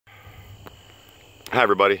Hi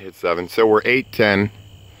everybody, it's 7. So we're 8:10.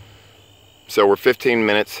 So we're 15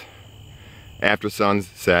 minutes after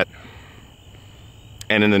sunset.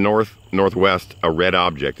 And in the northwest, a red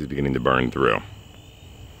object is beginning to burn through.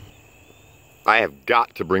 I have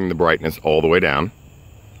got to bring the brightness all the way down,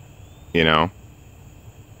 you know.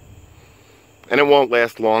 And it won't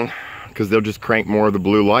last long because they'll just crank more of the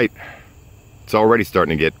blue light. It's already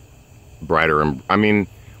starting to get brighter. And I mean,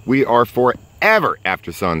 we are forever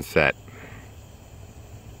after sunset.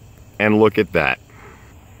 And look at that.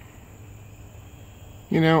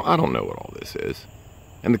 You know, I don't know what all this is.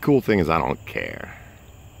 And the cool thing is I don't care.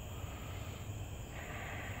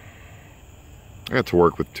 I got to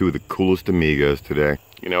work with two of the coolest amigos today.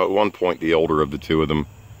 You know, at one point, the older of the two of them,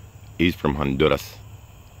 he's from Honduras.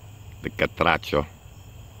 The Catracho.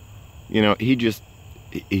 You know, he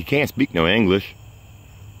can't speak no English.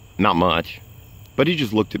 Not much. But he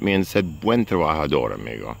just looked at me and said, "Buen trabajador,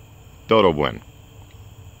 amigo. Todo buen."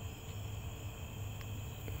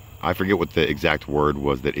 I forget what the exact word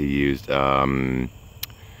was that he used.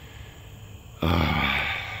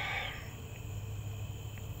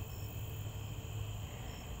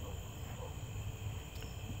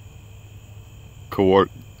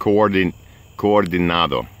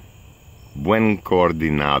 Coordinado. Buen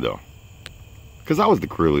coordinado. Because I was the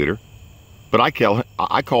crew leader. But I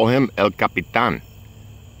call him El Capitan.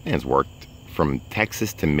 Man's worked from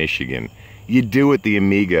Texas to Michigan. You do what the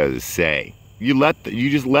amigos say. You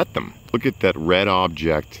just let them. Look at that red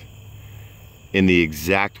object in the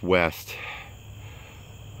exact west.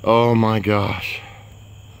 Oh my gosh.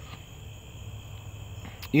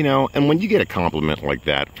 You know, and when you get a compliment like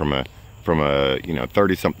that from a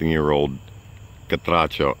 30-something-year-old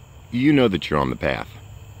Catracho, you know that you're on the path.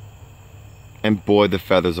 And boy, the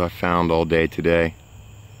feathers I found all day today.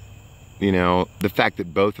 You know, the fact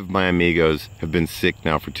that both of my amigos have been sick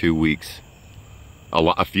now for 2 weeks.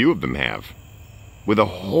 A few of them have. With a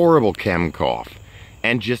horrible chem cough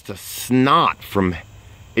and just a snot from,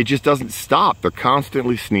 it just doesn't stop. They're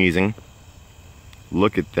constantly sneezing.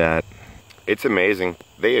 Look at that. It's amazing.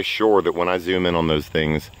 They assure that when I zoom in on those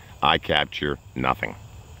things, I capture nothing.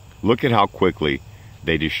 Look at how quickly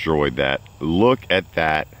they destroyed that. Look at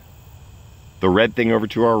that. The red thing over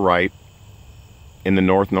to our right in the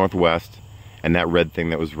northwest, and that red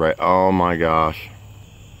thing that was right. Oh my gosh.